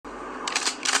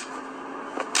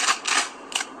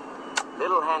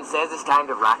little hen says it's time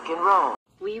to rock and roll.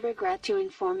 We regret to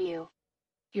inform you.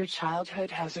 Your childhood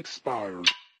has expired.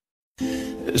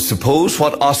 Suppose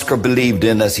what Oscar believed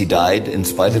in as he died, in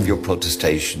spite of your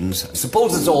protestations,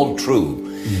 suppose it's all true,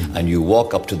 and you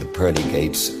walk up to the pearly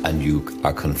gates and you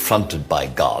are confronted by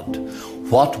God.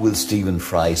 What will Stephen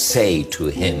Fry say to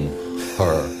him,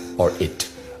 her, or it?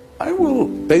 I will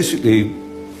basically,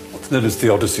 what's known as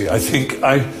theodicy, I think.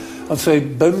 I'll say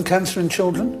bone cancer in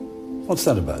children? What's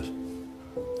that about?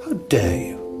 How dare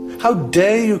you? How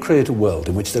dare you create a world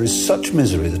in which there is such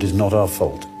misery that is not our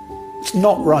fault? It's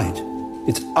not right.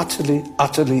 It's utterly,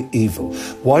 utterly evil.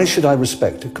 Why should I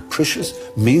respect a capricious,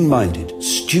 mean-minded,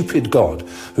 stupid God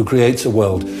who creates a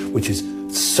world which is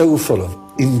so full of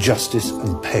injustice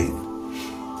and pain?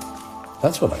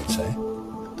 That's what I'd say.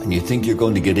 And you think you're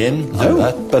going to get in?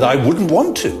 No, but I wouldn't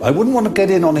want to. I wouldn't want to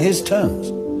get in on his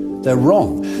terms. They're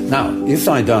wrong. Now, if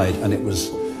I died and it was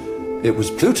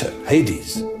Pluto,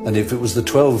 Hades, and if it was the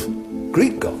 12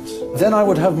 Greek gods, then I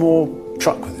would have more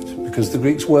truck with it, because the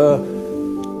Greeks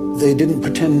they didn't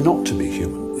pretend not to be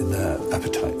human in their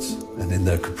appetites and in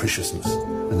their capriciousness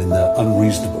and in their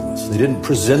unreasonableness. They didn't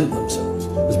present themselves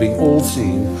as being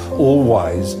all-seeing,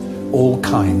 all-wise,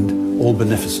 all-kind,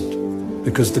 all-beneficent.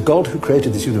 Because the God who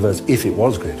created this universe, if it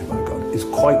was created by God, is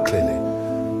quite clearly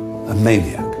a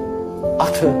maniac,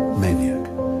 utter maniac,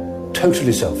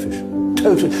 totally selfish,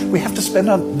 we have to spend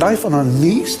our life on our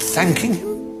knees thanking him?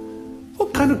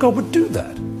 What kind of God would do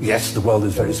that? Yes, the world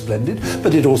is very splendid,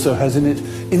 but it also has in it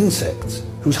insects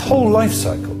whose whole life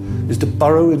cycle is to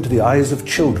burrow into the eyes of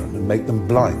children and make them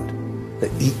blind. They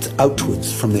eat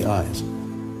outwards from the eyes.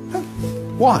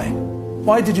 Why?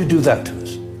 Why did you do that to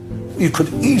us? You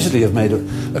could easily have made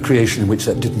a creation in which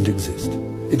that didn't exist.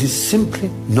 It is simply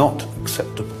not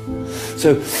acceptable.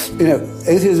 So,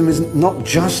 atheism is not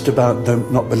just about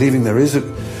not believing there's a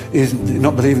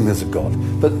God,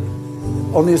 but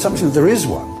on the assumption that there is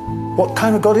one. What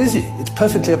kind of God is he? It's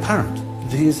perfectly apparent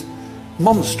that he is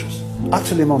monstrous,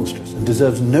 utterly monstrous, and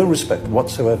deserves no respect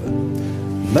whatsoever. The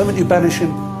moment you banish him,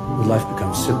 your life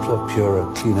becomes simpler, purer,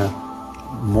 cleaner,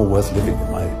 more worth living,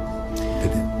 in my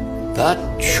opinion.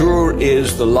 That sure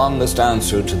is the longest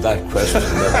answer to that question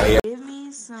that I ever... Give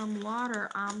me some water,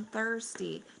 I'm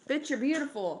thirsty. Bitch, you're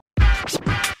beautiful.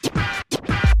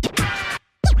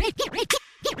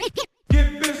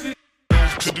 Get busy.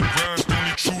 To the grind,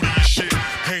 only true to your shit.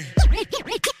 Hey.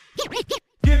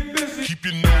 Get busy. Keep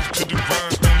your nose to the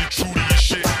grind, only true to your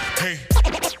shit. Hey.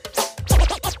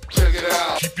 Check it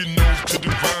out. Keep your nose to the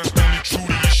grind, only true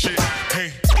to your shit. Hey.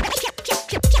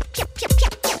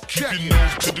 Keep your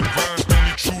nose to the grind,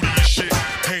 only true to your shit.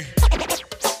 Hey.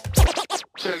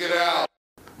 Check it out.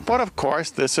 But of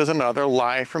course, this is another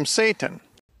lie from Satan.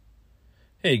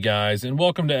 Hey guys, and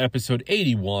welcome to episode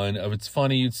 81 of It's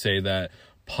Funny You'd Say That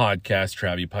podcast.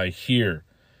 Travie Pie here.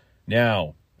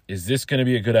 Now, is this going to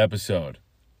be a good episode?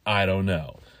 I don't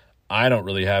know. I don't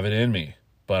really have it in me,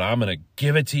 but I'm going to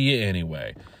give it to you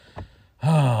anyway.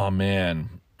 Oh,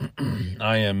 man.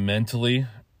 I am mentally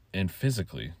and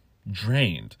physically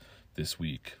drained this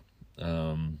week.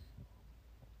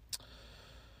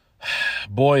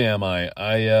 Boy, am I.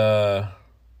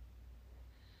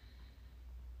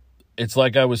 It's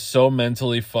like I was so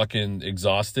mentally fucking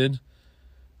exhausted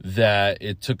that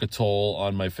it took a toll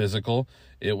on my physical.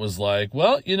 It was like,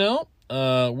 well,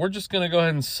 we're just going to go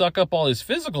ahead and suck up all his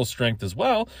physical strength as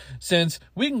well, since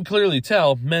we can clearly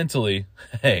tell mentally,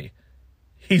 hey,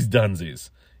 he's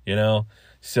dunsies,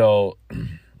 So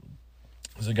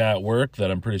there's a guy at work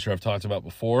that I'm pretty sure I've talked about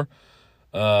before.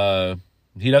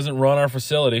 He doesn't run our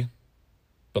facility,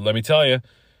 but let me tell you,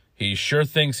 he sure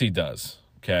thinks he does,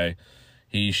 okay?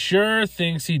 He sure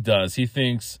thinks he does. He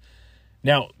thinks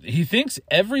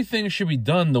everything should be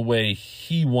done the way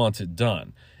he wants it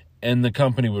done, and the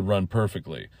company would run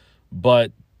perfectly.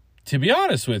 But to be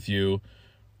honest with you,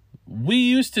 we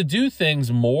used to do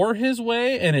things more his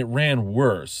way, and it ran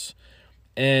worse.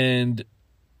 And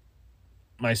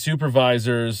my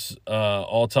supervisors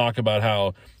all talk about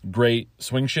how great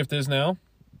swing shift is now,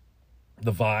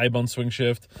 the vibe on swing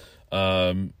shift,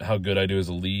 how good I do as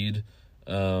a lead.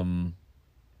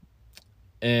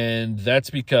 And that's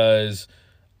because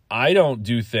I don't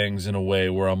do things in a way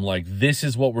where I'm like, this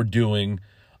is what we're doing.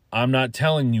 I'm not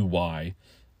telling you why.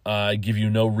 I give you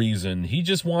no reason. He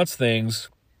just wants things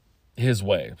his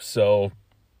way. So,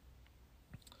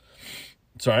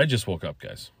 sorry, I just woke up,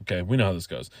 guys. Okay, we know how this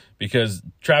goes. Because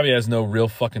Travi has no real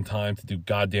fucking time to do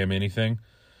goddamn anything.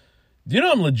 Do you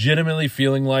know I'm legitimately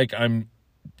feeling like I'm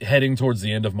heading towards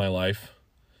the end of my life?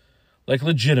 Like,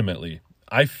 legitimately.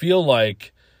 I feel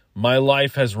like my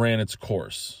life has ran its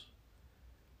course.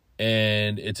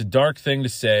 And it's a dark thing to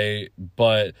say,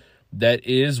 but that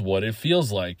is what it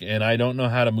feels like. And I don't know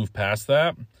how to move past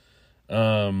that.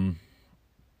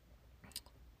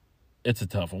 It's a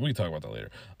tough one. We can talk about that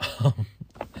later.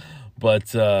 But,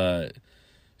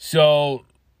 so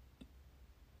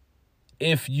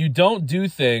if you don't do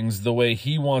things the way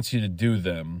he wants you to do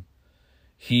them,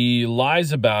 he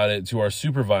lies about it to our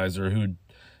supervisor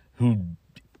who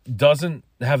doesn't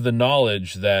have the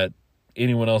knowledge that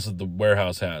anyone else at the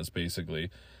warehouse has, basically.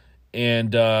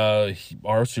 And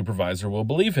our supervisor will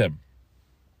believe him,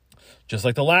 just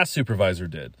like the last supervisor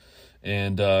did,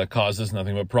 and causes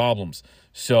nothing but problems.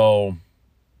 So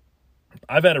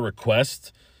I've had a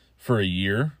request for a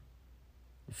year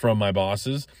from my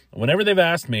bosses. Whenever they've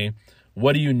asked me,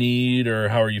 what do you need, or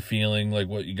how are you feeling? Like,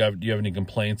 do you have any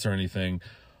complaints or anything?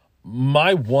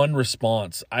 My one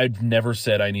response, I've never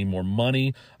said I need more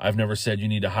money. I've never said you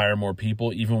need to hire more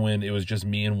people, even when it was just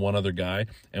me and one other guy,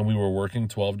 and we were working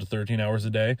 12 to 13 hours a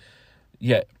day.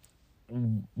 Yet,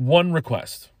 one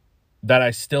request that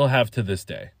I still have to this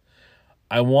day.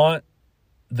 I want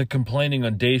the complaining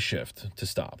on day shift to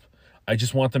stop. I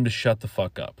just want them to shut the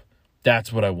fuck up.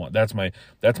 That's what I want. That's my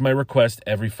request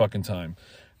every fucking time.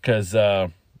 Because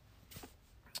I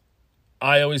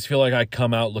always feel like I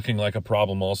come out looking like a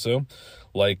problem also.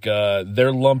 Like,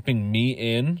 they're lumping me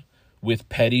in with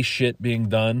petty shit being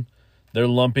done. They're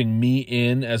lumping me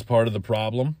in as part of the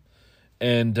problem.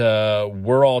 And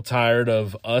we're all tired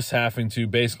of us having to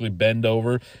basically bend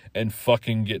over and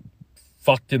fucking get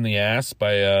fucked in the ass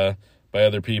by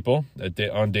other people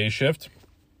on day shift.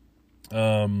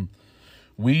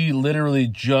 We literally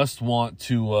just want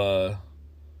to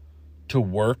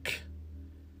work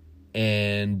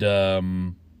and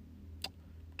do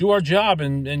our job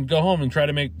and go home and try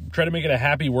to make it a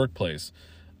happy workplace.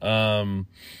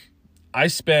 I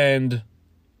spend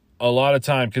a lot of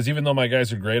time, because even though my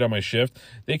guys are great on my shift,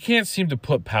 they can't seem to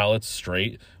put pallets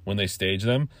straight when they stage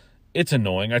them. It's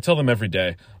annoying. I tell them every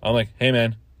day. I'm like, hey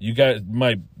man, you guys,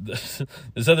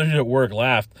 this other dude at work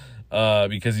laughed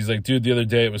because he's like, dude, the other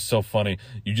day it was so funny.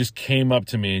 You just came up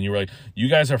to me and you were like, you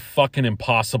guys are fucking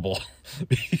impossible.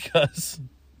 Because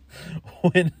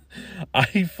when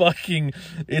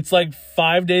it's like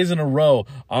 5 days in a row,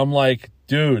 I'm like,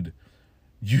 dude,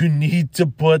 you need to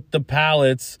put the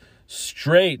pallets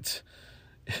straight.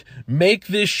 Make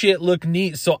this shit look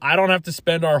neat so I don't have to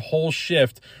spend our whole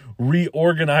shift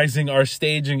reorganizing our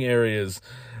staging areas.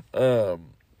 And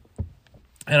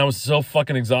I was so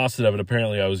fucking exhausted of it.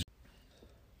 Apparently I was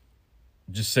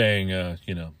just saying,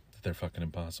 that they're fucking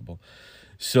impossible.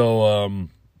 So,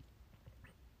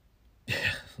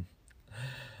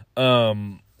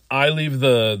 I leave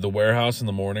the warehouse in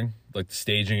the morning, like the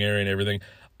staging area and everything.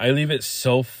 I leave it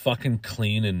so fucking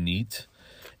clean and neat.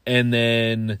 And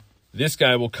then this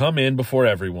guy will come in before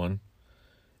everyone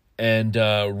and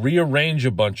rearrange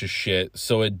a bunch of shit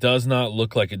so it does not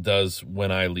look like it does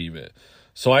when I leave it.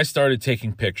 So I started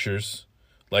taking pictures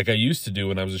like I used to do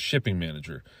when I was a shipping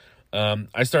manager.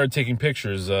 I started taking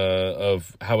pictures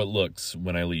of how it looks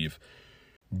when I leave.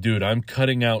 Dude, I'm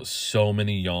cutting out so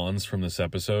many yawns from this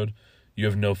episode. You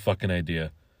have no fucking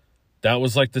idea. That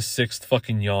was like the 6th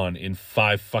fucking yawn in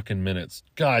 5 fucking minutes.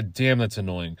 God damn, that's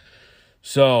annoying.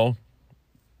 So,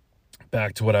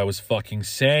 back to what I was fucking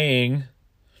saying.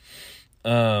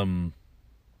 What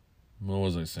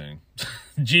was I saying?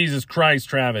 Jesus Christ,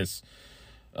 Travis.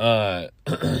 So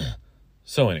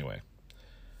anyway,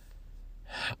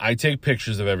 I take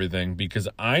pictures of everything because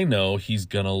I know he's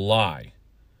gonna lie.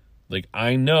 Like,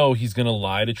 I know he's gonna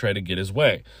lie to try to get his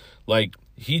way. Like,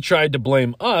 he tried to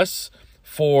blame us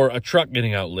for a truck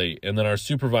getting out late, and then our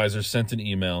supervisor sent an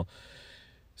email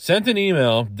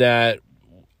that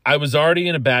I was already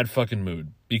in a bad fucking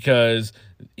mood because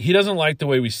he doesn't like the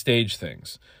way we stage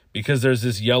things, because there's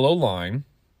this yellow line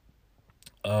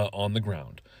on the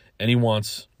ground, and he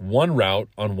wants one route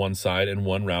on one side and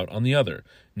one route on the other.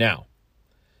 Now,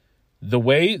 the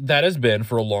way that has been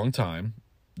for a long time,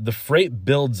 the freight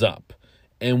builds up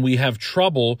and we have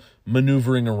trouble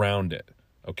maneuvering around it.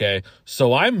 Okay.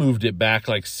 So I moved it back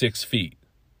like 6 feet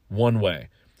one way,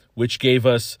 which gave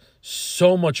us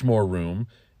so much more room.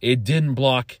 It didn't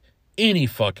block any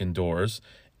fucking doors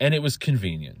and it was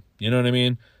convenient. You know what I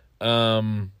mean?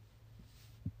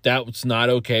 That's not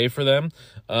okay for them.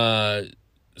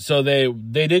 So they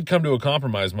did come to a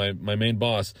compromise, my main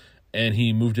boss, and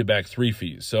he moved it back 3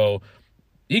 feet. So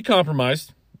he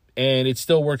compromised, and it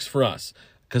still works for us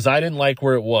because I didn't like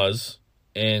where it was,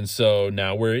 and so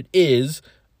now where it is,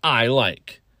 I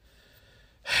like.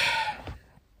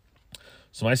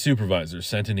 So my supervisor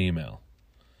sent an email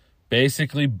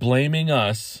basically blaming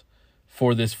us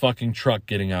for this fucking truck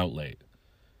getting out late.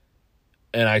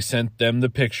 And I sent them the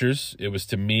pictures. It was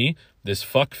to me, this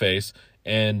fuckface,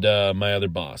 and my other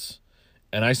boss.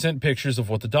 And I sent pictures of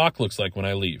what the dock looks like when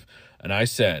I leave. And I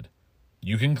said,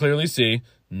 you can clearly see,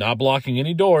 not blocking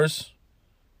any doors,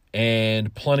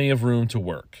 and plenty of room to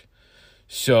work.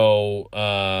 So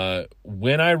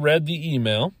when I read the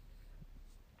email,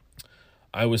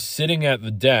 I was sitting at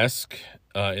the desk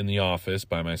in the office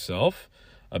by myself,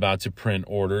 about to print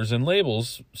orders and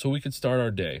labels so we could start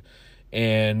our day.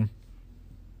 And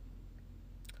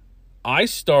I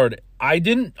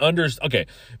didn't understand. Okay,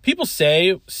 people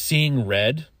say seeing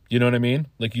red, you know what I mean?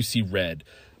 Like you see red.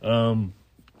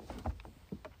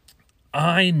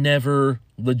 I never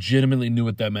legitimately knew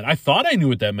what that meant. I thought I knew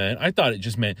what that meant. I thought it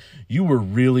just meant you were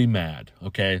really mad,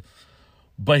 okay?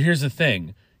 But here's the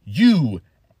thing. You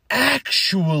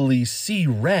actually see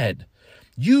red.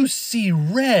 You see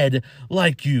red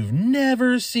like you've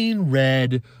never seen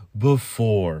red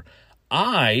before.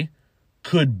 I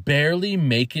could barely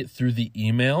make it through the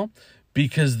email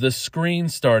because the screen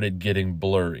started getting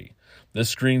blurry. The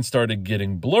screen started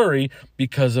getting blurry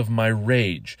because of my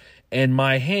rage, and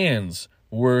my hands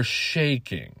were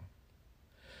shaking.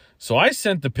 So I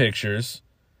sent the pictures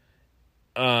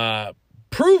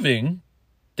proving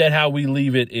that how we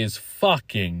leave it is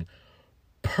fucking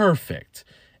perfect.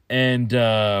 And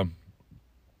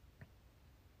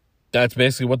that's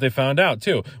basically what they found out,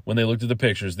 too. When they looked at the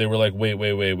pictures, they were like,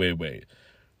 wait.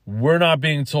 We're not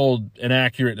being told an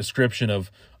accurate description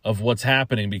of what's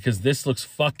happening because this looks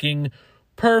fucking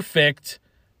perfect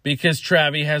because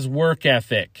Travi has work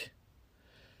ethic.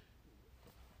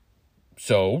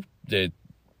 So,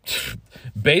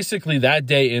 basically, that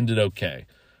day ended okay.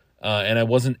 And I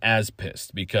wasn't as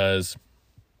pissed because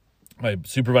my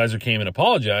supervisor came and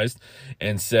apologized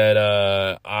and said,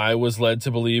 I was led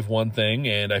to believe one thing,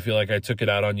 and I feel like I took it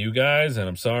out on you guys, and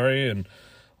I'm sorry, and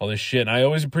all this shit. And I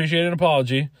always appreciate an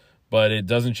apology, but it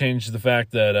doesn't change the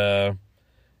fact that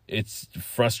it's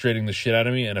frustrating the shit out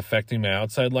of me and affecting my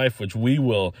outside life, which we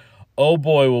will, oh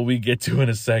boy, will we get to in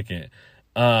a second.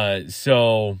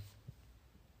 So,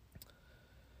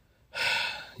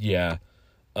 yeah.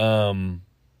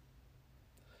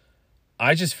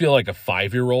 I just feel like a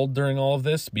 5-year-old during all of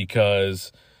this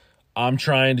because I'm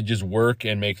trying to just work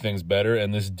and make things better.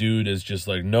 And this dude is just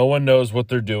like, no one knows what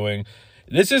they're doing.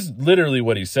 This is literally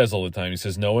what he says all the time. He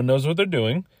says, no one knows what they're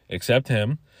doing except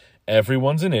him.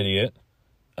 Everyone's an idiot.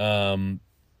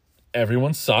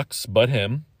 Everyone sucks but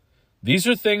him. These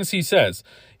are things he says.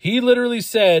 He literally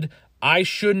said, I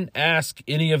shouldn't ask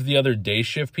any of the other day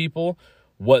shift people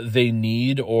what they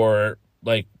need or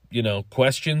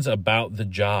questions about the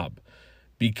job,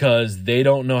 because they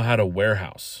don't know how to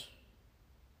warehouse.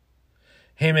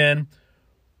 Hey, man,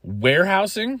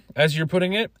 warehousing, as you're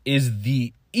putting it, is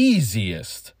the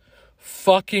easiest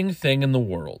fucking thing in the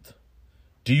world.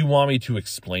 Do you want me to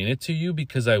explain it to you?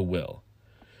 Because I will.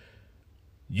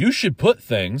 You should put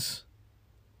things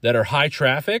that are high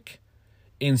traffic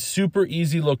in super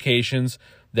easy locations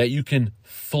that you can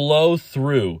flow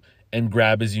through and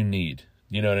grab as you need.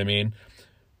 You know what I mean?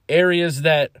 Areas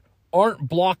that aren't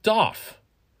blocked off.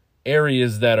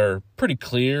 Areas that are pretty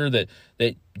clear, that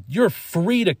you're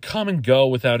free to come and go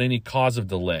without any cause of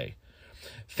delay.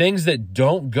 Things that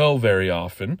don't go very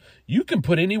often, you can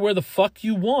put anywhere the fuck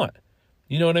you want.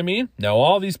 You know what I mean? Now,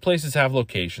 all these places have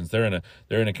locations. They're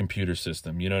in a computer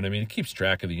system. You know what I mean? It keeps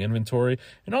track of the inventory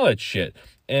and all that shit.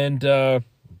 And,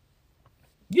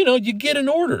 you get an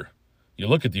order. You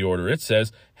look at the order. It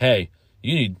says, hey,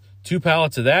 you need 2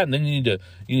 pallets of that, and then you need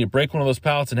to break one of those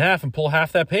pallets in half and pull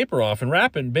half that paper off and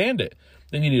wrap it and band it.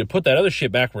 Then you need to put that other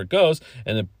shit back where it goes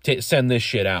and then send this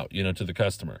shit out, to the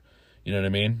customer. You know what I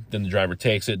mean? Then the driver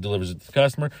takes it, delivers it to the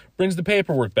customer, brings the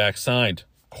paperwork back signed.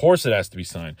 Of course it has to be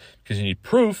signed because you need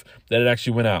proof that it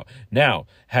actually went out. Now,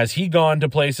 has he gone to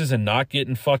places and not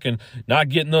getting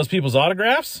those people's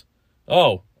autographs?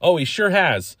 Oh, he sure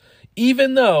has.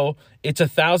 Even though it's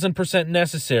 1,000%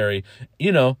 necessary,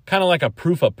 kind of like a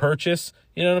proof of purchase.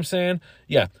 You know what I'm saying?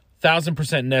 Yeah,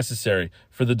 1,000% necessary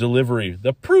for the delivery,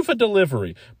 the proof of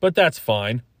delivery. But that's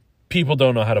fine. People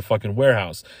don't know how to fucking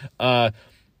warehouse.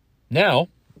 Now,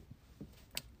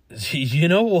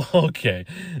 okay.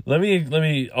 Let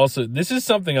me also, this is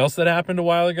something else that happened a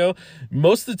while ago.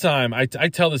 Most of the time, I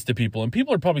tell this to people, and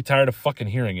people are probably tired of fucking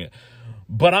hearing it.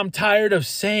 But I'm tired of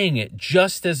saying it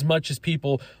just as much as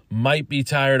people might be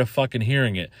tired of fucking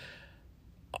hearing it.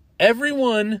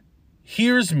 Everyone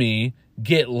hears me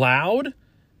get loud,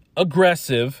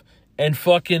 aggressive, and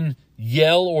fucking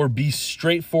yell or be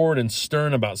straightforward and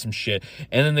stern about some shit,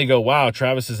 and then they go, wow,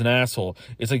 Travis is an asshole.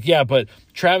 It's like, yeah, but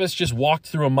Travis just walked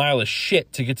through a mile of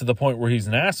shit to get to the point where he's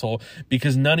an asshole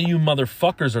because none of you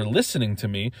motherfuckers are listening to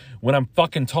me when I'm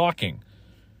fucking talking.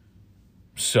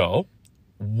 So,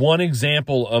 one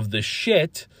example of the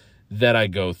shit that I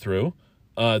go through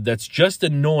that's just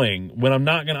annoying when I'm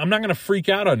not gonna freak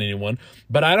out on anyone,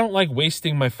 but I don't like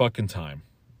wasting my fucking time.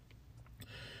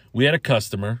 We had a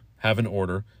customer have an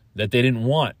order that they didn't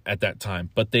want at that time,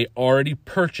 but they already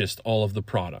purchased all of the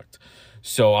product.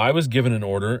 So I was given an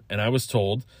order and I was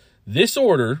told this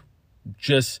order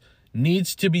just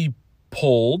needs to be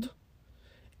pulled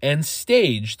and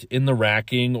staged in the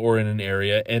racking or in an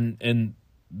area, and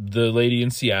the lady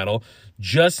in Seattle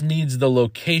just needs the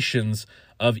locations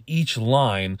of each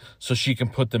line so she can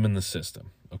put them in the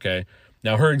system, okay?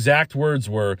 Now, her exact words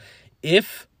were,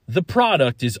 if the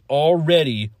product is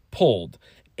already pulled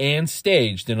and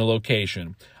staged in a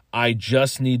location, I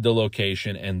just need the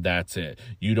location and that's it.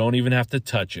 You don't even have to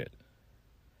touch it.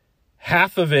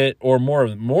 Half of it, or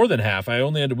more than half, we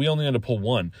only had to pull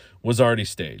one, was already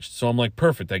staged. So I'm like,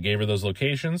 perfect. I gave her those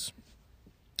locations.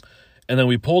 And then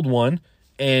we pulled one,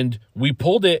 and we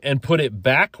pulled it and put it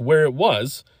back where it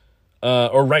was,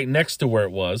 or right next to where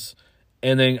it was.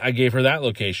 And then I gave her that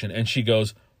location, and she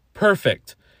goes,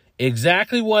 perfect.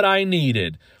 Exactly what I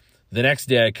needed. The next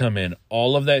day I come in,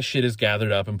 all of that shit is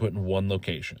gathered up and put in one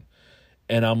location.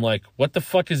 And I'm like, what the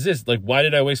fuck is this? Like, why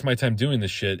did I waste my time doing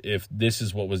this shit if this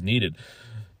is what was needed?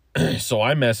 So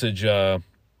I message her,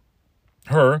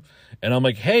 and I'm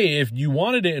like, hey, if you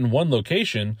wanted it in one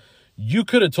location, you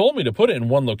could have told me to put it in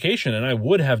one location, and I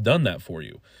would have done that for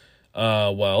you.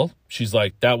 Well, she's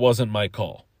like, that wasn't my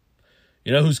call.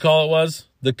 You know whose call it was?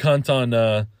 The cunt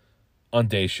on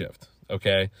day shift,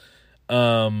 okay?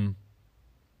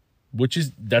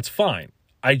 That's fine.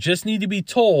 I just need to be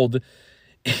told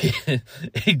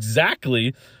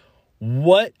exactly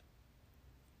what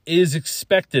is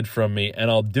expected from me,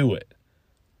 and I'll do it.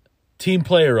 Team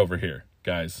player over here,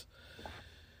 guys.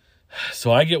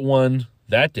 So I get one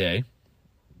that day.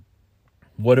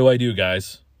 What do I do,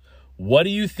 guys? What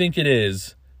do you think it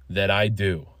is that I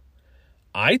do?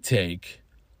 I take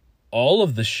all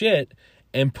of the shit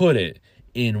and put it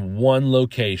in one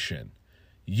location.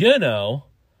 You know,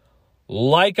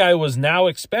 like I was now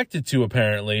expected to,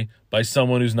 apparently, by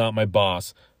someone who's not my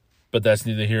boss. But that's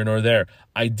neither here nor there.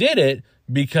 I did it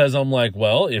because I'm like,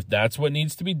 well, if that's what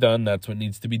needs to be done, that's what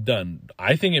needs to be done.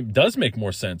 I think it does make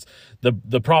more sense.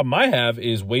 The problem I have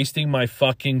is wasting my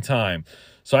fucking time.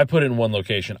 So I put it in one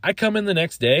location. I come in the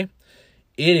next day.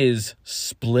 It is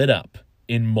split up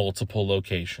in multiple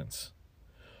locations.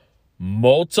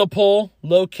 Multiple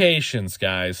locations,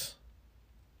 guys.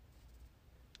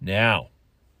 Now,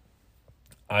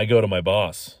 I go to my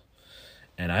boss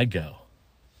and I go,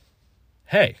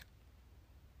 hey,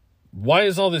 why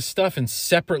is all this stuff in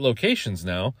separate locations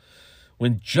now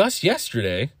when just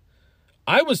yesterday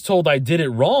I was told I did it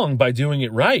wrong by doing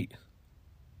it right?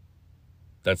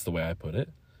 That's the way I put it.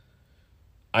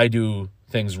 I do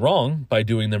things wrong by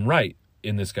doing them right,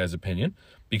 in this guy's opinion,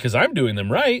 because I'm doing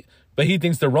them right, but he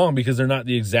thinks they're wrong because they're not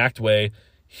the exact way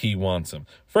he wants them.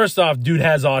 First off, dude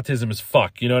has autism as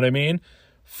fuck, you know what I mean?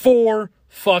 For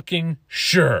fucking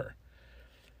sure.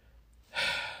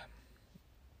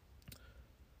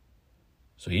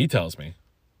 So he tells me,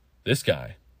 this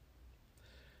guy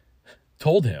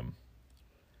told him,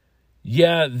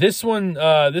 yeah, this one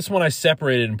I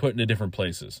separated and put into different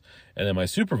places. And then my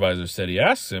supervisor said, he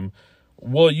asks him,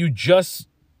 well, you just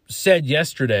said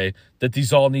yesterday that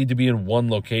these all need to be in one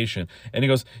location. And he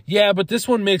goes, yeah, but this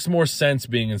one makes more sense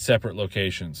being in separate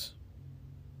locations.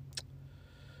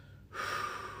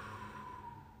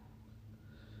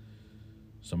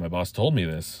 So my boss told me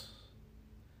this.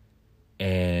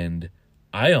 And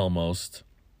I almost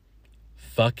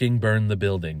fucking burned the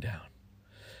building down.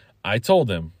 I told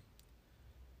him,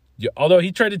 although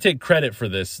he tried to take credit for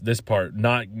this part,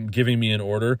 not giving me an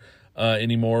order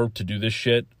anymore to do this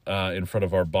shit in front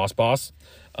of our boss,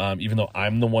 even though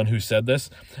I'm the one who said this,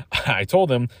 I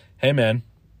told him, hey man,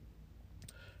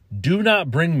 do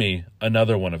not bring me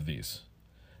another one of these.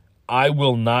 I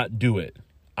will not do it.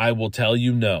 I will tell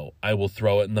you no. I will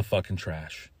throw it in the fucking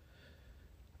trash.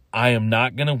 I am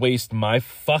not going to waste my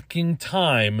fucking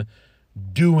time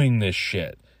doing this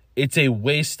shit. It's a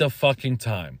waste of fucking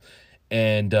time.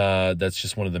 And that's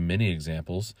just one of the many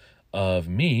examples of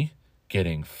me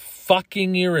getting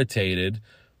fucking irritated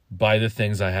by the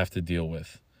things I have to deal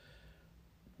with.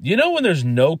 You know, when there's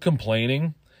no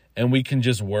complaining and we can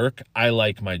just work, I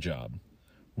like my job.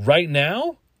 Right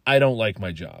now, I don't like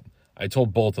my job. I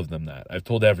told both of them that. I've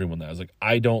told everyone that. I was like,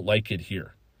 I don't like it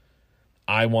here.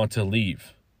 I want to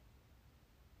leave.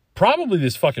 Probably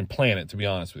this fucking planet, to be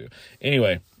honest with you.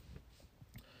 Anyway,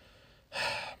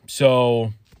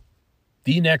 so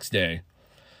the next day,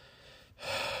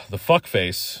 the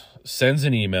fuckface sends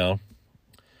an email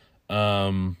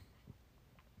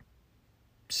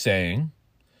saying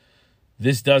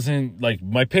this doesn't, like,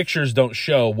 my pictures don't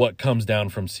show what comes down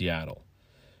from Seattle.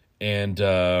 And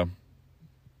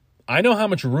I know how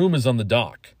much room is on the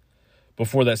dock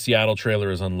before that Seattle trailer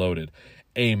is unloaded.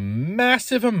 A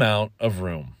massive amount of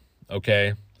room,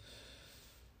 okay?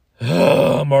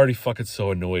 I'm already fucking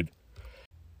so annoyed.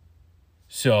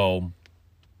 So,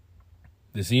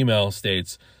 this email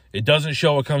states, it doesn't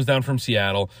show what comes down from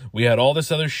Seattle. We had all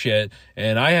this other shit,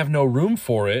 and I have no room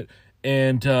for it.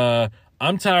 And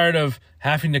I'm tired of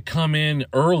having to come in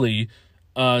early,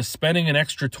 spending an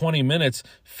extra 20 minutes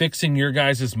fixing your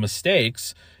guys'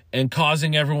 mistakes and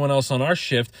causing everyone else on our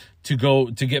shift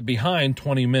to get behind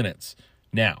 20 minutes.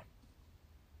 Now,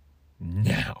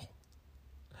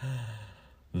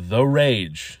 the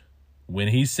rage when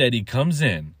he said he comes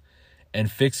in and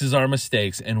fixes our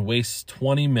mistakes and wastes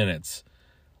 20 minutes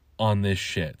on this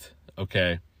shit,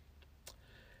 okay?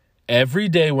 Every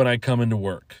day when I come into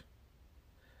work,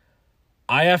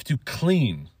 I have to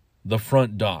clean the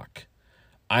front dock.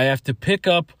 I have to pick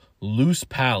up loose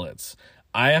pallets.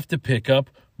 I have to pick up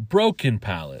broken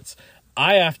pallets.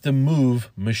 I have to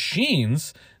move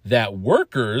machines that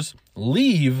workers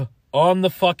leave on the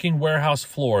fucking warehouse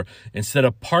floor instead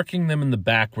of parking them in the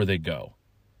back where they go.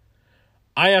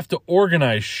 I have to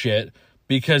organize shit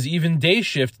because even day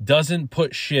shift doesn't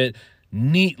put shit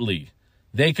neatly.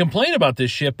 They complain about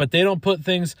this shit, but they don't put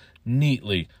things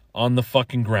neatly on the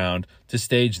fucking ground to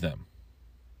stage them.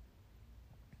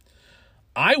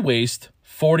 I waste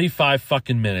 45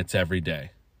 fucking minutes every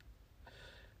day.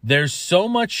 There's so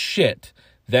much shit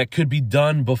that could be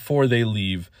done before they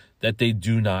leave that they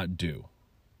do not do.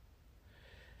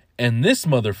 And this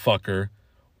motherfucker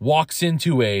walks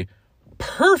into a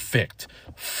perfect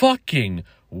fucking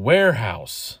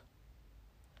warehouse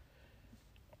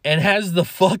and has the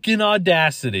fucking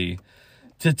audacity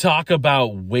to talk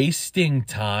about wasting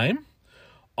time.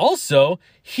 Also,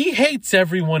 he hates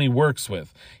everyone he works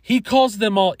with. He calls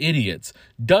them all idiots,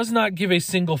 does not give a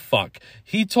single fuck.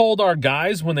 He told our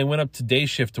guys when they went up to day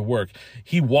shift to work,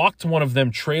 he walked one of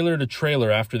them trailer to trailer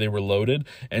after they were loaded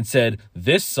and said,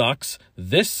 this sucks,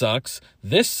 this sucks,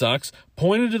 this sucks,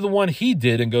 pointed to the one he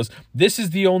did and goes, this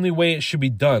is the only way it should be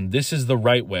done. This is the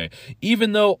right way.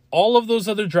 Even though all of those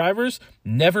other drivers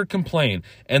never complain.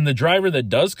 And the driver that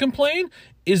does complain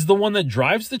is the one that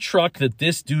drives the truck that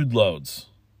this dude loads.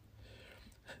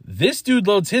 This dude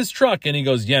loads his truck and he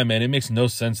goes, yeah, man, it makes no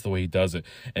sense the way he does it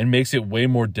and makes it way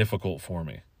more difficult for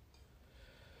me.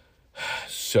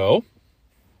 So,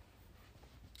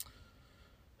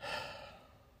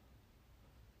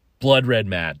 blood red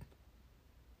mad.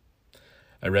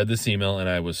 I read this email and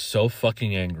I was so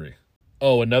fucking angry.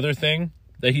 Oh, another thing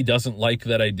that he doesn't like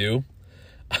that I do.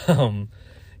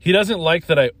 He doesn't like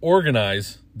that I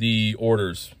organize the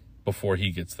orders before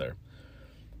he gets there.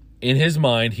 In his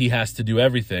mind, he has to do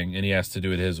everything and he has to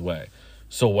do it his way.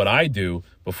 So what I do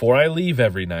before I leave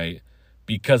every night,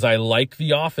 because I like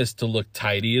the office to look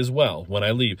tidy as well when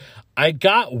I leave. I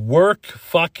got work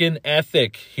fucking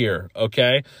ethic here,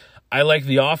 okay? I like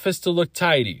the office to look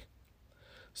tidy.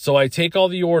 So I take all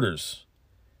the orders.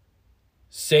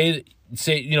 Say,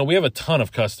 we have a ton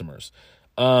of customers.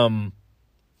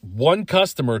 One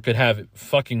customer could have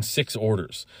fucking 6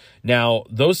 orders. Now,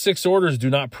 those 6 orders do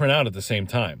not print out at the same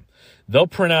time. They'll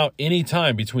print out any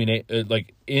time between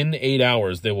in 8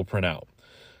 hours, they will print out.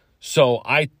 So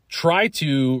I try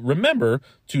to remember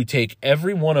to take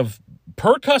every one of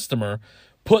per customer,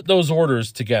 put those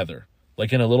orders together,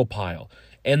 like in a little pile.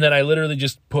 And then I literally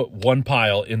just put one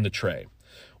pile in the tray.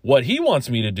 What he wants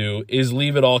me to do is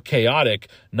leave it all chaotic,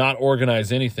 not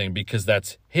organize anything, because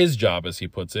that's his job, as he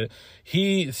puts it.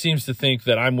 He seems to think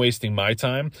that I'm wasting my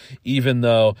time, even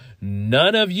though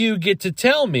none of you get to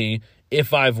tell me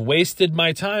if I've wasted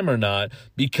my time or not,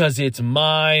 because it's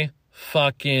my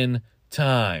fucking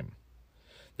time.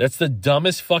 That's the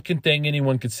dumbest fucking thing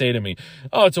anyone could say to me.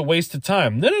 Oh, it's a waste of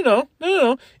time. No.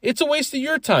 It's a waste of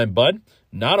your time, bud.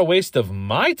 Not a waste of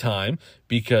my time,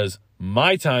 because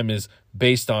my time is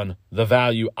based on the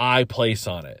value I place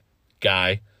on it,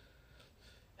 guy.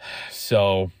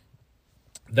 So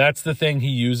that's the thing he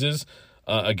uses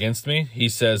against me. He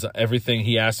says everything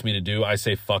he asks me to do, I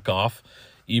say fuck off,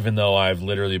 even though I've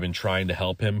literally been trying to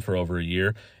help him for over a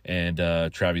year, and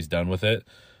Travi's done with it.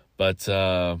 But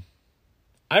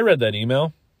I read that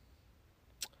email,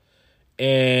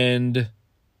 and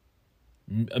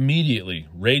immediately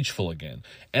rageful again.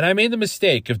 And I made the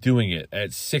mistake of doing it at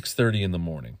 6:30 in the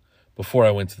morning before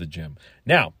I went to the gym.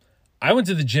 Now, I went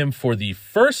to the gym for the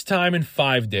first time in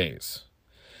 5 days.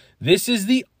 This is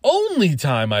the only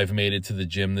time I've made it to the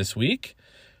gym this week.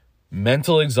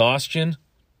 Mental exhaustion,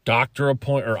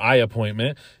 eye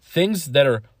appointment, things that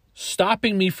are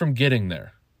stopping me from getting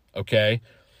there. Okay?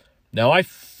 Now I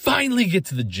finally get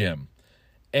to the gym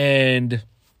and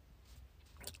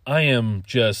I am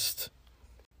just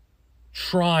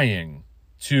trying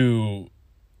to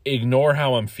ignore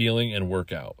how I'm feeling and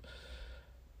work out.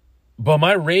 But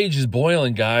my rage is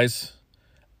boiling, guys.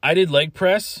 I did leg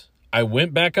press. I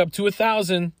went back up to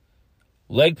 1,000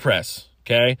 leg press,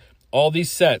 okay? All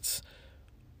these sets.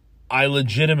 I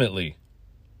legitimately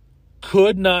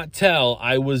could not tell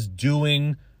I was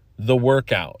doing the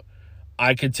workout.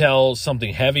 I could tell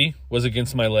something heavy was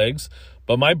against my legs,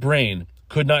 but my brain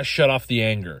could not shut off the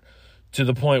anger to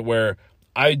the point where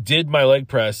I did my leg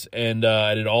press and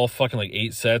I did all fucking like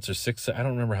 8 sets or 6 sets. I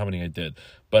don't remember how many I did,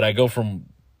 but I go from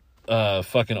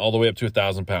fucking all the way up to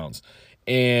 1,000 pounds.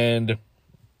 And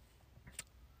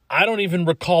I don't even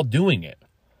recall doing it.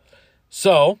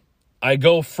 So I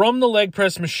go from the leg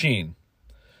press machine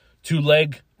to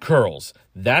leg curls.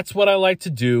 That's what I like to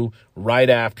do right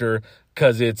after,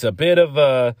 because it's a bit of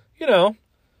a,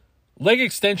 leg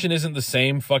extension isn't the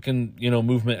same fucking,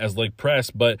 movement as leg press,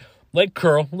 but leg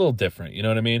curl, a little different. You know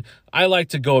what I mean? I like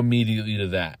to go immediately to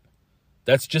that.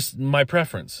 That's just my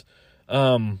preference.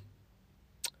 I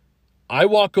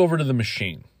walk over to the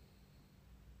machine.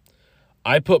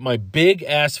 I put my big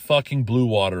ass fucking blue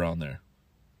water on there.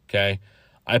 Okay?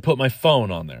 I put my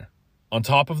phone on there. On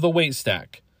top of the weight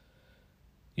stack.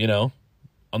 On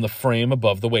the frame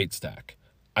above the weight stack.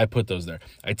 I put those there.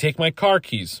 I take my car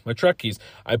keys, my truck keys.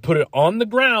 I put it on the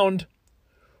ground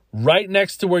right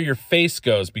next to where your face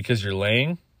goes because you're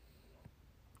laying.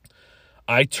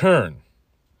 I turn.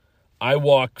 I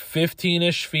walk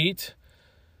 15-ish feet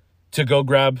to go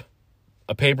grab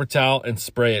a paper towel and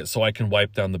spray it so I can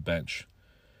wipe down the bench.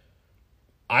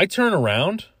 I turn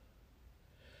around.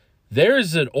 There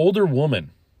is an older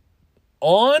woman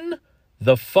on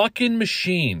the fucking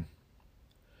machine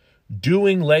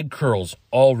doing leg curls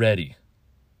already.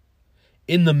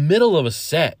 In the middle of a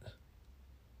set.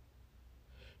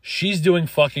 She's doing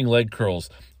fucking leg curls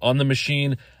on the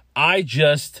machine I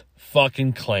just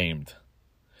fucking claimed.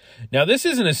 Now, this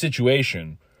isn't a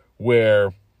situation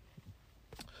where,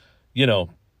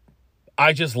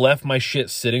 I just left my shit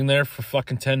sitting there for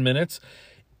fucking 10 minutes.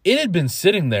 It had been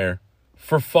sitting there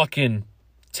for fucking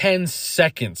 10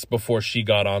 seconds before she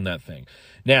got on that thing.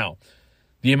 Now,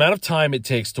 the amount of time it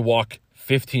takes to walk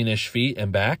 15-ish feet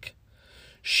and back,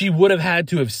 she would have had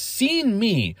to have seen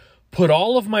me put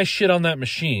all of my shit on that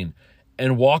machine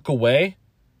and walk away.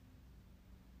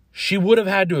 She would have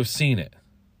had to have seen it.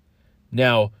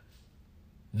 Now,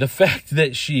 the fact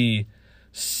that she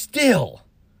still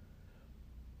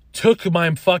took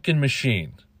my fucking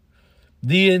machine,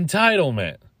 the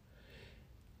entitlement,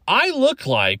 I look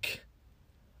like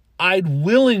I'd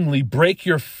willingly break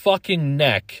your fucking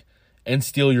neck and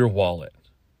steal your wallet.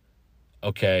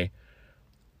 Okay?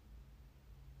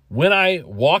 When I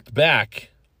walked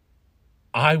back,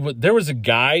 there was a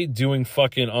guy doing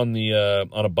fucking on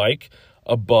a bike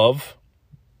above,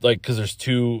 like, because there's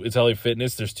it's LA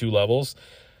Fitness, there's 2 levels.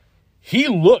 He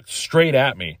looked straight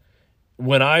at me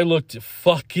when I looked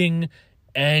fucking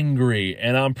angry,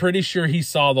 and I'm pretty sure he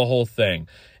saw the whole thing,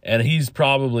 and he's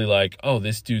probably like, oh,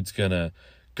 this dude's gonna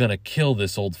kill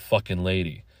this old fucking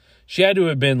lady. She had to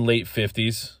have been late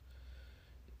 50s.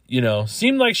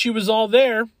 Seemed like she was all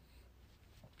there.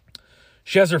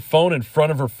 She has her phone in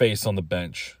front of her face on the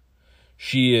bench.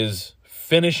 She is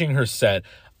finishing her set.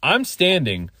 I'm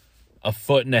standing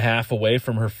 1.5 feet away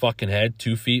from her fucking head,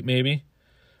 2 feet maybe,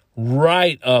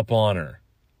 right up on her.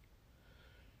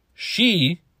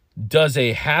 She does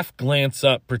a half glance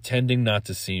up, pretending not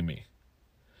to see me.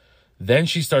 Then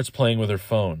she starts playing with her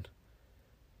phone.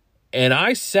 And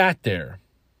I sat there,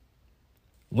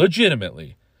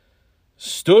 legitimately,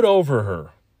 stood over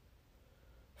her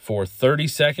for 30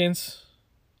 seconds,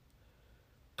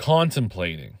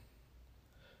 contemplating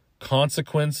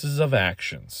consequences of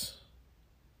actions.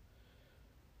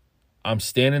 I'm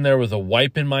standing there with a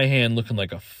wipe in my hand, looking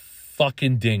like a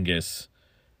fucking dingus,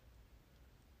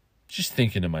 just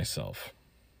thinking to myself,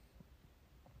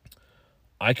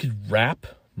 I could wrap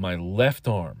my left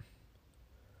arm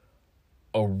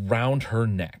around her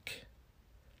neck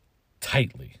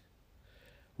tightly,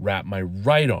 wrap my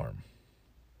right arm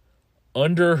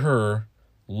under her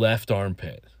left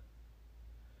armpit,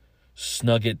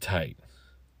 snug it tight,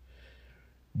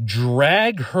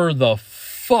 drag her the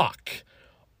fuck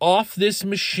off this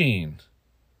machine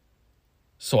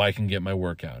so I can get my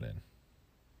workout in.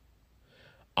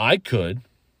 I could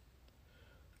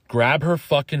grab her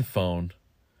fucking phone,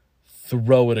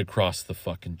 throw it across the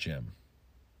fucking gym.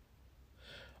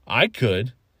 I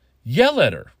could yell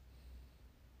at her.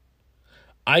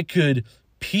 I could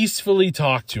peacefully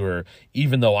talk to her,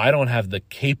 even though I don't have the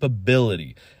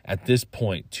capability at this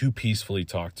point to peacefully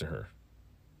talk to her.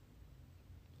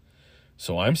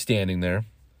 So I'm standing there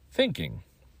thinking,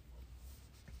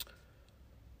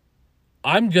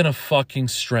 I'm gonna fucking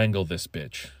strangle this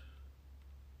bitch.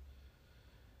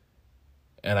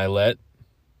 And I let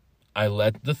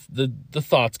the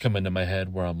thoughts come into my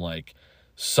head where I'm like,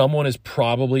 someone is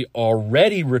probably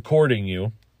already recording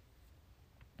you,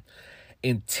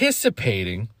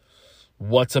 anticipating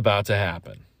what's about to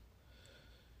happen.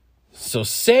 So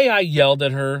say I yelled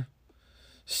at her,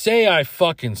 say I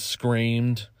fucking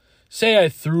screamed, say I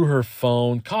threw her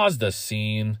phone, caused a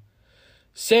scene,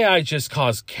 say I just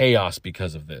caused chaos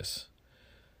because of this.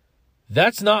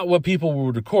 That's not what people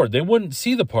would record. They wouldn't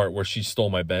see the part where she stole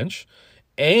my bench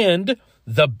and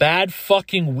the bad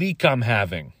fucking week I'm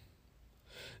having.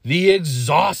 The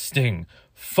exhausting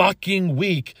fucking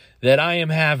week that I am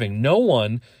having. No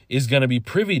one is going to be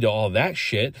privy to all that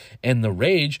shit and the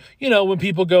rage. You know, when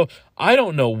people go, I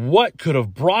don't know what could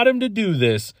have brought him to do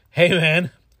this. Hey,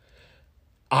 man,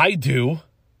 I do.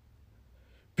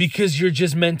 Because you're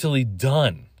just mentally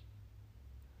done.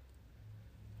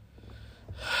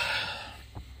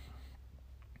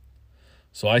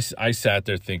 So I sat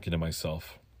there thinking to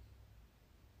myself,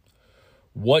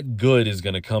 what good is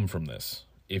going to come from this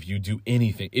if you do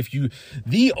anything?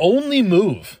 The only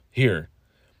move here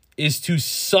is to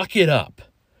suck it up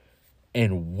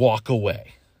and walk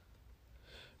away.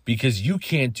 Because you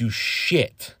can't do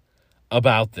shit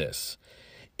about this.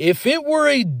 If it were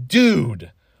a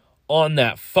dude on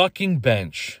that fucking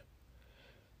bench,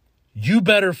 you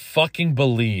better fucking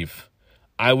believe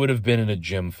I would have been in a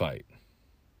gym fight.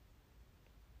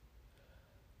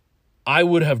 I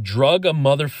would have drug a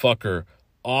motherfucker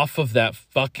off of that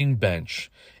fucking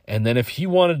bench. And then if he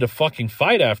wanted to fucking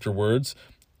fight afterwards,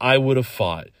 I would have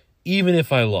fought. Even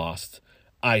if I lost,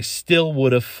 I still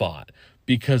would have fought.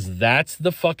 Because that's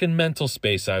the fucking mental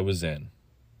space I was in.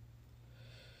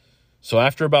 So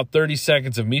after about 30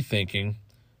 seconds of me thinking,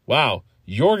 wow,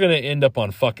 you're going to end up on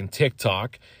fucking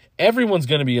TikTok. Everyone's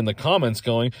going to be in the comments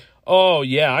going, oh,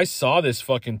 yeah, I saw this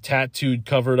fucking tattooed,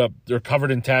 covered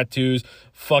in tattoos,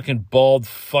 fucking bald,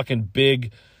 fucking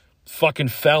big, fucking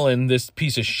felon, this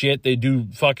piece of shit.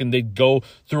 They'd go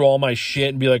through all my shit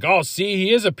and be like, oh, see,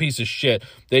 he is a piece of shit.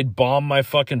 They'd bomb my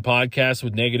fucking podcast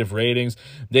with negative ratings.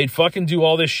 They'd fucking do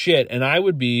all this shit, and I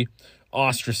would be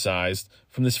ostracized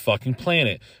from this fucking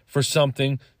planet for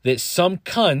something that some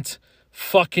cunt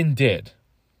fucking did.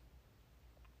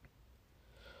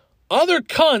 Other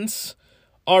cunts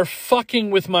are fucking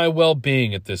with my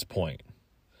well-being at this point.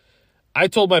 I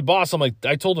told my boss,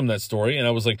 I told him that story, and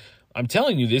I was like, I'm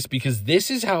telling you this because this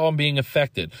is how I'm being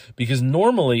affected. Because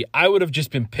normally I would have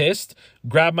just been pissed,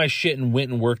 grabbed my shit and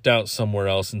went and worked out somewhere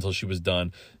else until she was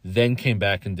done, then came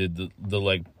back and did the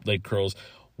leg curls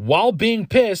while being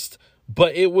pissed,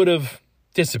 but it would have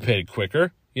dissipated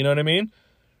quicker. You know what I mean?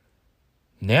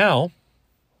 Now,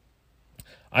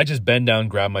 I just bend down,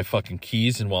 grab my fucking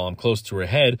keys, and while I'm close to her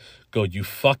head, go, you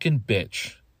fucking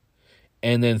bitch.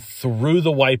 And then threw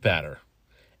the wipe at her.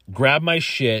 Grabbed my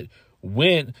shit,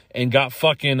 went and got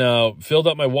fucking filled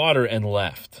up my water and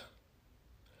left.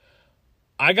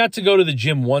 I got to go to the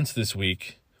gym once this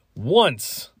week.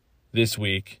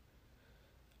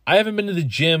 I haven't been to the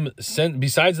gym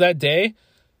besides that day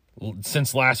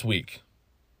since last week.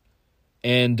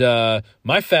 And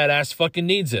my fat ass fucking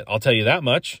needs it. I'll tell you that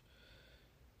much.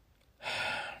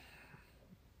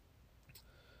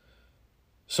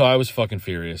 So I was fucking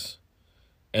furious.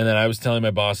 And then I was telling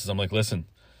my bosses, I'm like, listen,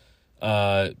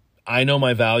 I know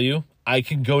my value. I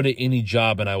can go to any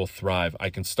job and I will thrive.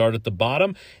 I can start at the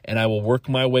bottom and I will work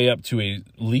my way up to a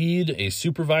lead, a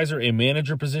supervisor, a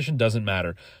manager position. Doesn't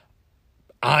matter.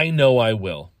 I know I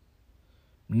will.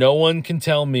 No one can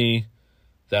tell me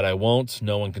that I won't.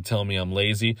 No one can tell me I'm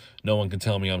lazy. No one can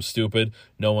tell me I'm stupid.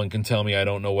 No one can tell me I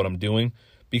don't know what I'm doing,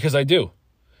 because I do.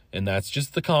 And that's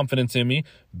just the confidence in me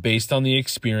based on the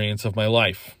experience of my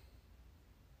life.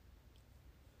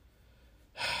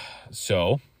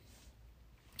 So,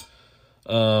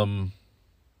 I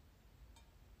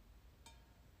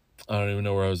don't even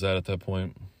know where I was at that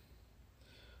point.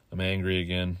 I'm angry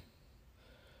again.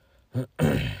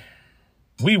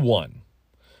 We won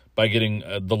by getting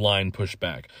the line pushed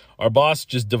back. Our boss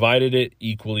just divided it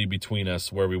equally between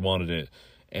us where we wanted it.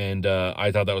 And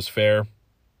I thought that was fair.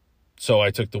 So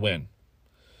I took the win.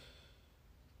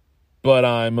 But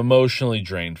I'm emotionally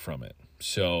drained from it.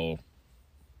 So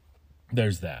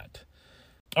there's that.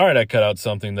 All right, I cut out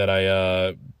something that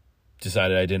I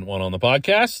decided I didn't want on the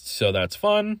podcast, so that's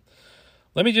fun.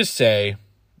 Let me just say,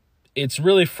 it's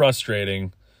really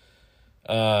frustrating.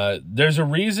 There's a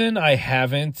reason I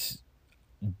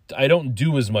don't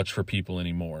do as much for people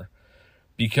anymore.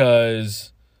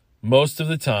 Because most of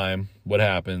the time, what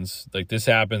happens, like this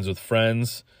happens with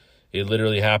friends. It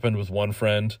literally happened with one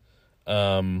friend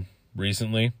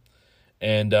recently.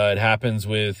 And it happens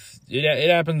it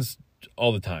happens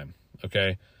all the time,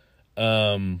 okay?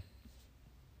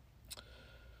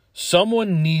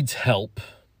 Someone needs help,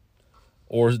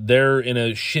 or they're in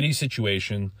a shitty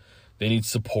situation. They need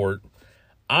support.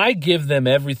 I give them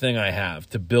everything I have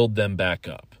to build them back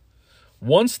up.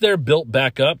 Once they're built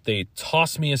back up, they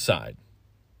toss me aside.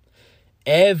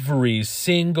 Every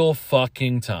single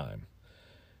fucking time.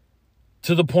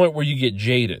 To the point where you get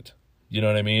jaded. You know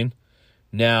what I mean?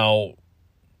 Now,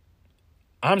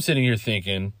 I'm sitting here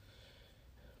thinking,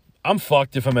 I'm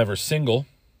fucked if I'm ever single,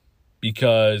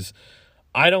 because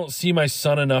I don't see my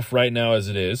son enough right now as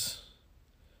it is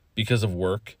because of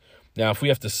work. Now, if we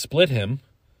have to split him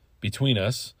between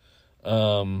us,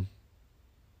 I'll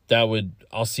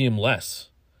see him less,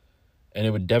 and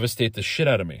it would devastate the shit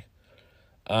out of me.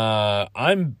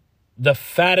 I'm the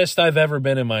fattest I've ever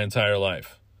been in my entire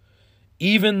life.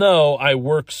 Even though I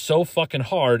work so fucking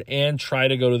hard and try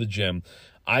to go to the gym,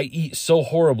 I eat so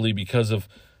horribly because of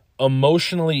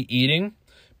emotionally eating,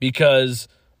 because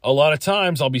a lot of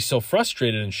times I'll be so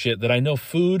frustrated and shit that I know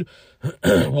food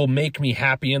will make me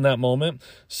happy in that moment.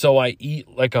 So I eat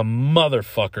like a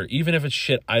motherfucker, even if it's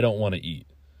shit I don't want to eat.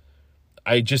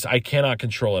 I cannot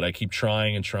control it. I keep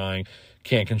trying and trying,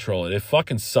 can't control it. It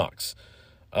fucking sucks.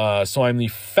 So I'm the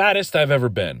fattest I've ever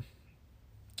been,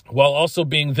 while also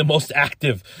being the most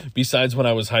active besides when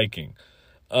I was hiking.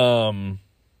 And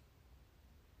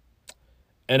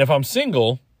if I'm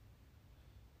single,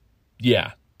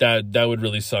 yeah, that would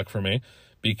really suck for me,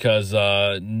 because,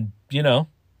 even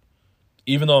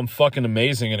though I'm fucking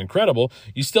amazing and incredible,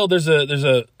 there's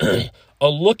a a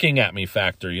looking at me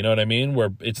factor, you know what I mean?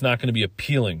 Where it's not going to be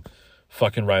appealing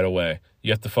fucking right away.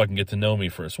 You have to fucking get to know me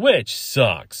first, which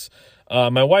sucks.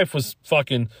 My wife was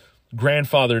fucking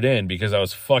grandfathered in because I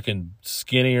was fucking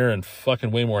skinnier and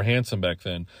fucking way more handsome back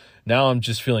then. Now I'm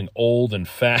just feeling old and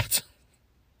fat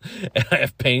and I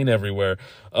have pain everywhere.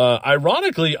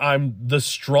 Ironically, I'm the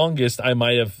strongest I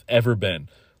might have ever been.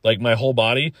 Like my whole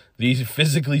body, the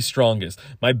physically strongest.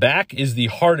 My back is the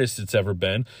hardest it's ever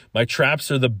been. My traps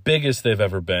are the biggest they've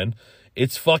ever been.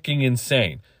 It's fucking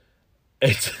insane.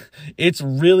 It's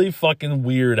really fucking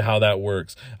weird how that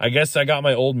works. I guess I got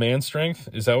my old man strength.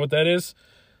 Is that what that is?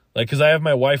 Like, because I have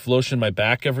my wife lotion my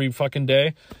back every fucking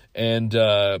day, and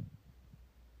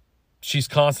she's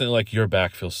constantly like, your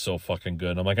back feels so fucking good.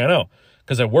 And I'm like, I know,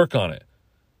 because I work on it.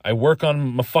 I work on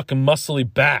my fucking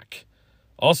muscly back.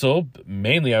 Also,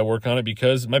 mainly I work on it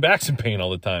because my back's in pain all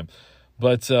the time.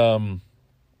 But, yeah,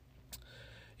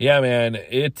 man,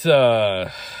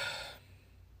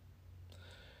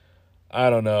 I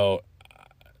don't know.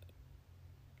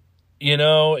 You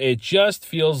know, it just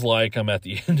feels like I'm at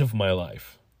the end of my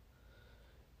life.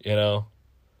 You know?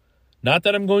 Not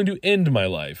that I'm going to end my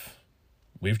life.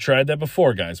 We've tried that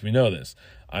before, guys. We know this.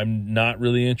 I'm not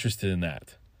really interested in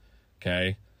that.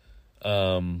 Okay?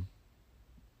 The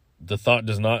thought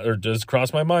does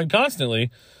cross my mind constantly.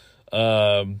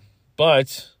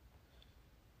 But,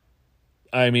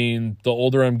 I mean, the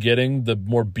older I'm getting, the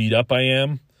more beat up I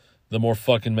am, the more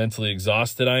fucking mentally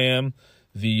exhausted I am,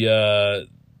 the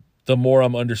more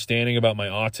I'm understanding about my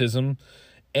autism.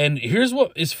 And here's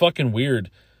what is fucking weird.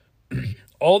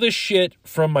 All this shit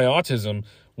from my autism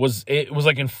was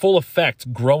like in full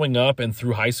effect growing up and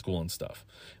through high school and stuff.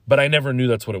 But I never knew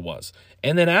that's what it was.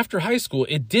 And then after high school,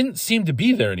 it didn't seem to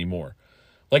be there anymore.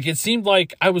 Like, it seemed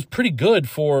like I was pretty good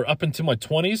for up until my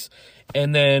 20s.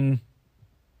 And then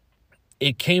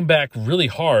it came back really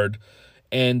hard.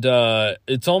 And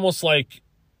it's almost like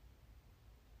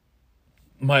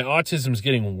my autism's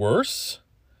getting worse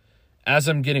as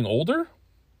I'm getting older.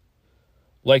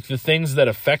 Like, the things that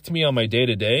affect me on my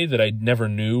day-to-day that I never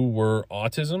knew were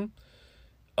autism,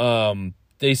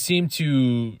 they seem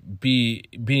to be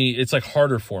it's like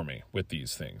harder for me with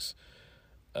these things,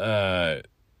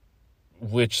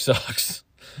 which sucks,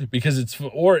 because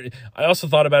I also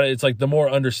thought about it. It's like the more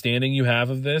understanding you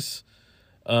have of this,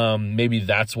 maybe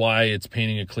that's why it's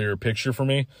painting a clearer picture for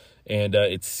me. And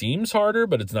it seems harder,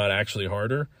 but it's not actually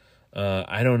harder.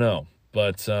 I don't know.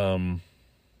 But,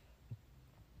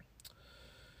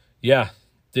 yeah,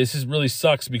 this is really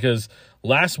sucks because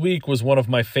last week was one of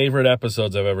my favorite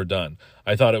episodes I've ever done.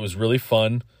 I thought it was really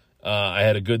fun. I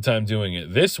had a good time doing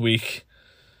it. This week,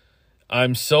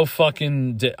 I'm so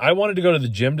fucking... I wanted to go to the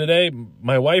gym today.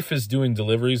 My wife is doing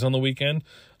deliveries on the weekend,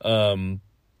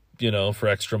 for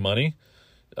extra money.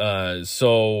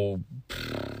 So,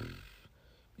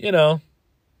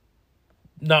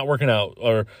 not working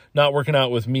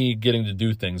out with me getting to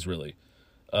do things really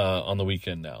on the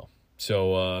weekend now.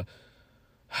 So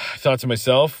I thought to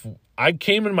myself, I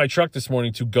came in my truck this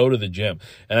morning to go to the gym,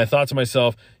 and I thought to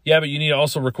myself, yeah, but you need to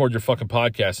also record your fucking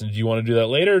podcast. And do you want to do that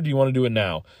later, or do you want to do it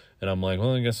now? And I'm like,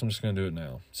 well, I guess I'm just going to do it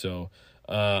now. So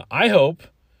I hope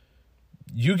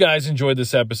you guys enjoyed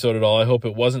this episode at all. I hope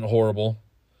it wasn't horrible.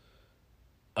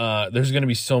 There's going to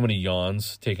be so many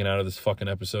yawns taken out of this fucking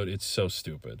episode. It's so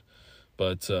stupid.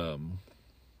 But,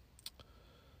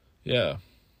 yeah.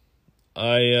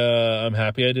 I'm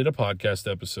happy I did a podcast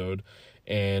episode,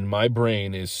 and my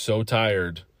brain is so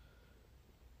tired.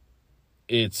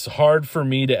 It's hard for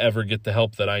me to ever get the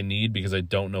help that I need because I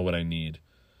don't know what I need,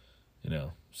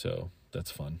 so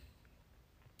that's fun.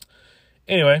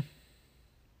 Anyway,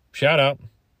 shout out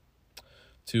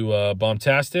to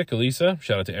Bombtastic, Elisa.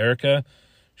 Shout out to Erica.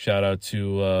 Shout out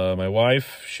to my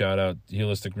wife. Shout out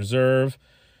Helistic Reserve.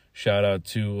 Shout out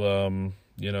to,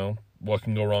 What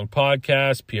Can Go Wrong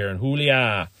podcast, Pierre and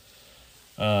Julia.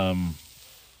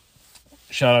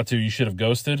 Shout out to You Should Have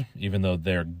Ghosted, even though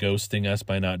they're ghosting us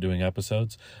by not doing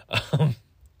episodes.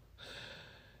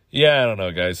 Yeah, I don't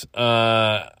know, guys.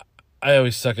 I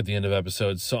always suck at the end of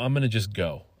episodes, so I'm going to just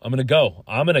go. I'm going to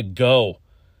go.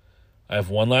 I have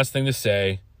one last thing to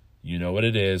say. You know what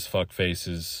it is, fuck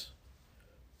faces.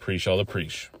 Preach all the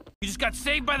preach. You just got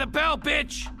saved by the bell,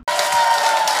 bitch!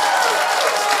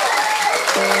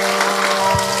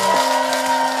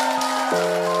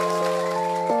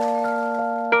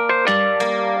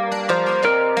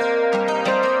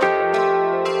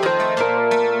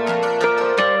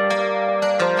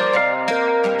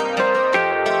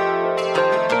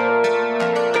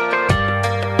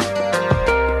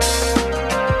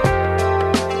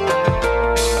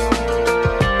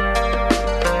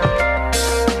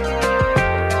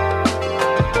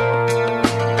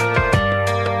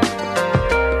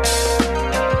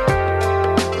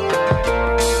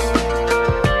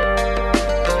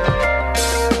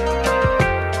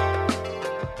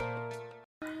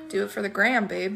 Do it for the gram, babe.